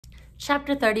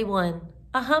Chapter 31.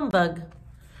 A Humbug.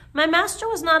 My master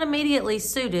was not immediately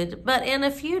suited, but in a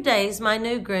few days my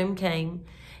new groom came.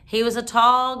 He was a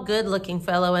tall, good-looking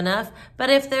fellow enough,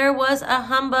 but if there was a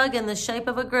humbug in the shape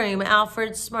of a groom,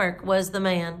 Alfred Smirk was the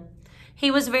man. He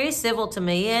was very civil to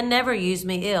me and never used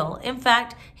me ill. In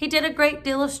fact, he did a great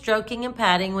deal of stroking and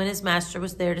patting when his master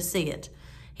was there to see it.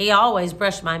 He always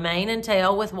brushed my mane and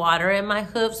tail with water and my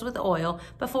hoofs with oil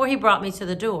before he brought me to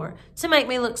the door, to make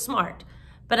me look smart.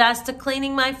 But as to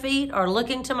cleaning my feet or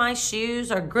looking to my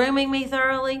shoes or grooming me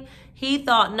thoroughly, he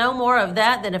thought no more of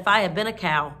that than if I had been a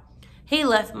cow. He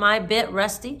left my bit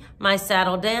rusty, my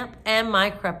saddle damp, and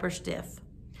my crupper stiff.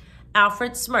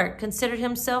 Alfred Smirk considered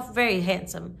himself very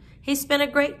handsome. He spent a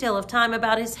great deal of time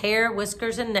about his hair,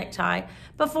 whiskers, and necktie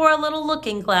before a little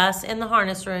looking-glass in the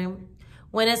harness room.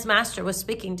 When his master was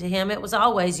speaking to him, it was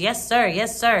always, yes,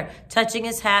 sir, touching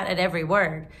his hat at every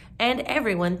word. And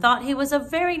everyone thought he was a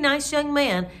very nice young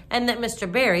man and that Mr.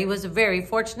 Barry was very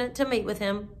fortunate to meet with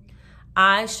him.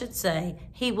 I should say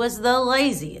he was the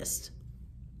laziest,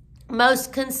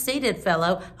 most conceited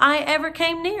fellow I ever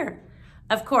came near.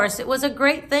 Of course, it was a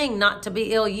great thing not to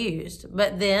be ill-used,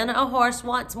 but then a horse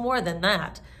wants more than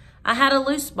that. I had a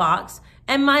loose box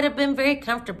and might have been very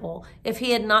comfortable if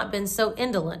he had not been so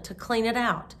indolent to clean it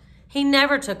out. He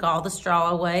never took all the straw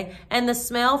away, and the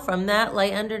smell from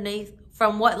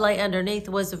what lay underneath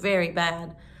was very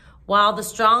bad, while the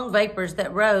strong vapors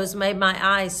that rose made my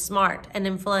eyes smart and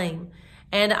inflame,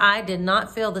 and I did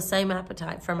not feel the same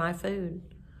appetite for my food.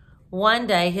 One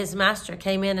day his master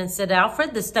came in and said,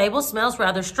 "Alfred, the stable smells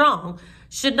rather strong.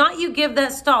 Should not you give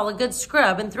that stall a good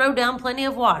scrub and throw down plenty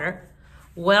of water?"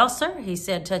 "Well, sir," he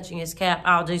said, touching his cap,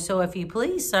 "I'll do so if you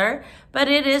please, sir. But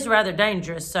it is rather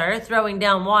dangerous, sir, throwing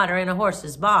down water in a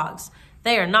horse's box.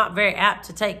 They are very apt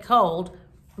to take cold,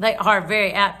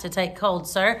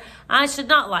 sir. I should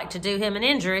not like to do him an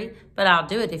injury, but I'll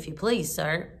do it if you please,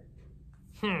 sir."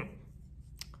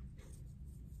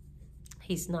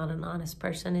 He's not an honest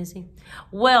person, is he?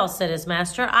 "Well," said his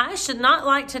master, I should not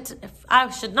like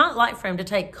for him to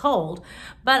take cold,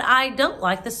 but I don't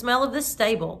like the smell of this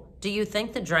stable. Do you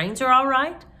think the drains are all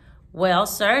right?" "Well,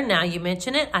 sir, now you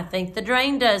mention it, I think the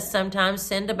drain does sometimes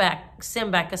send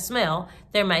back a smell.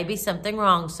 There may be something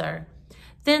wrong, sir."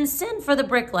 "Then send for the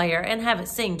bricklayer and have it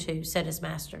seen to," said his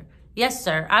master. "Yes,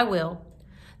 sir, I will."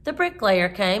 The bricklayer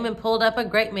came and pulled up a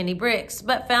great many bricks,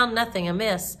 but found nothing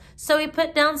amiss, so he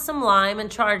put down some lime and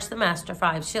charged the master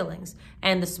 5 shillings,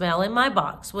 and the smell in my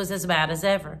box was as bad as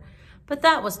ever. But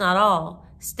that was not all.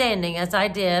 Standing as I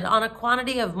did on a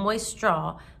quantity of moist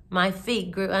straw, my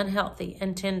feet grew unhealthy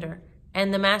and tender,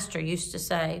 and the master used to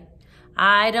say,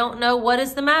 "I don't know what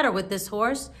is the matter with this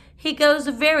horse. He goes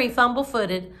very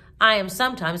fumble-footed. I am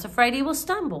sometimes afraid he will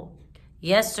stumble."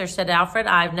 "Yes, sir," said Alfred,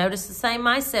 "I've noticed the same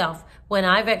myself when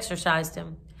I've exercised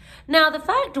him." Now, the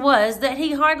fact was that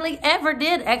he hardly ever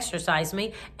did exercise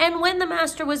me, and when the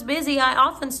master was busy, I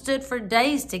often stood for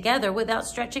days together without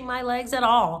stretching my legs at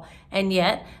all, and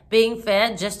yet being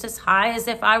fed just as high as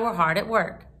if I were hard at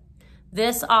work.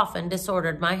 This often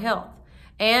disordered my health,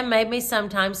 and made me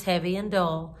sometimes heavy and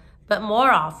dull, but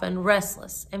more often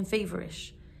restless and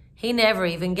feverish. He never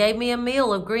even gave me a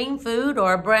meal of green food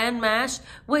or a bran mash,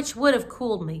 which would have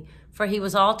cooled me, for he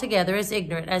was altogether as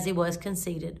ignorant as he was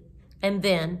conceited. And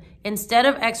then, instead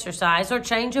of exercise or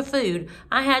change of food,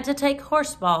 I had to take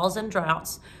horse balls and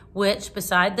draughts, which,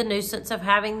 beside the nuisance of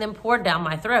having them poured down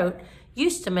my throat,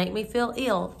 used to make me feel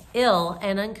ill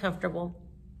and uncomfortable.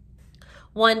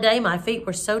 One day my feet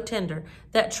were so tender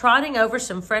that trotting over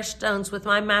some fresh stones with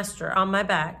my master on my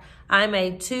back, I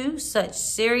made 2 such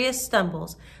serious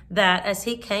stumbles that, as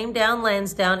he came down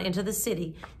Lansdowne into the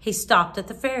city, he stopped at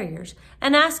the farrier's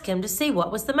and asked him to see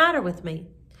what was the matter with me.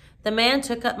 The man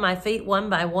took up my feet one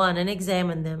by one and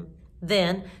examined them.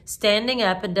 Then, standing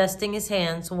up and dusting his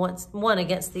hands one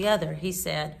against the other, he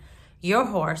said, "Your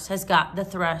horse has got the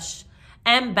thrush,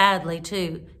 and badly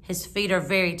too. His feet are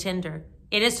very tender.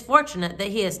 It is fortunate that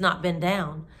he has not been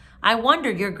down. I wonder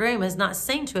your groom has not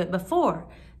seen to it before.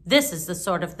 This is the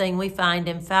sort of thing we find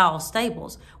in foul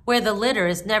stables, where the litter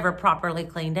is never properly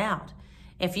cleaned out.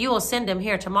 If you will send him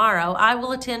here tomorrow, I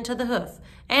will attend to the hoof,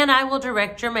 and I will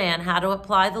direct your man how to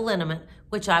apply the liniment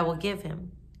which I will give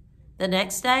him." The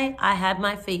next day, I had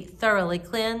my feet thoroughly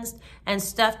cleansed and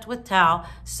stuffed with towel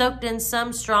soaked in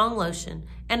some strong lotion,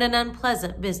 and an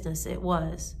unpleasant business it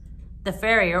was. The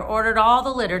farrier ordered all the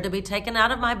litter to be taken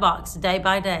out of my box day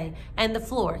by day, and the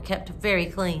floor kept very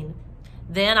clean.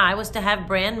 Then I was to have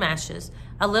bran mashes,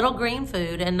 a little green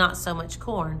food, and not so much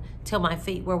corn, till my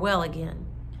feet were well again.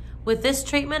 With this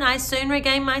treatment, I soon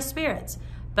regained my spirits,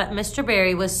 But Mr.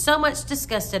 Barry was so much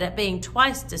disgusted at being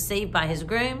twice deceived by his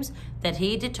grooms that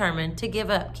he determined to give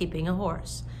up keeping a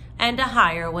horse, and to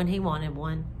hire when he wanted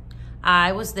one.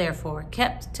 I was therefore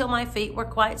kept till my feet were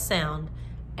quite sound,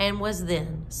 and was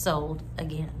then sold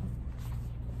again.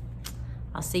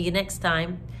 I'll see you next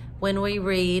time when we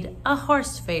read A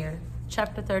Horse Fair,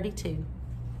 chapter 32.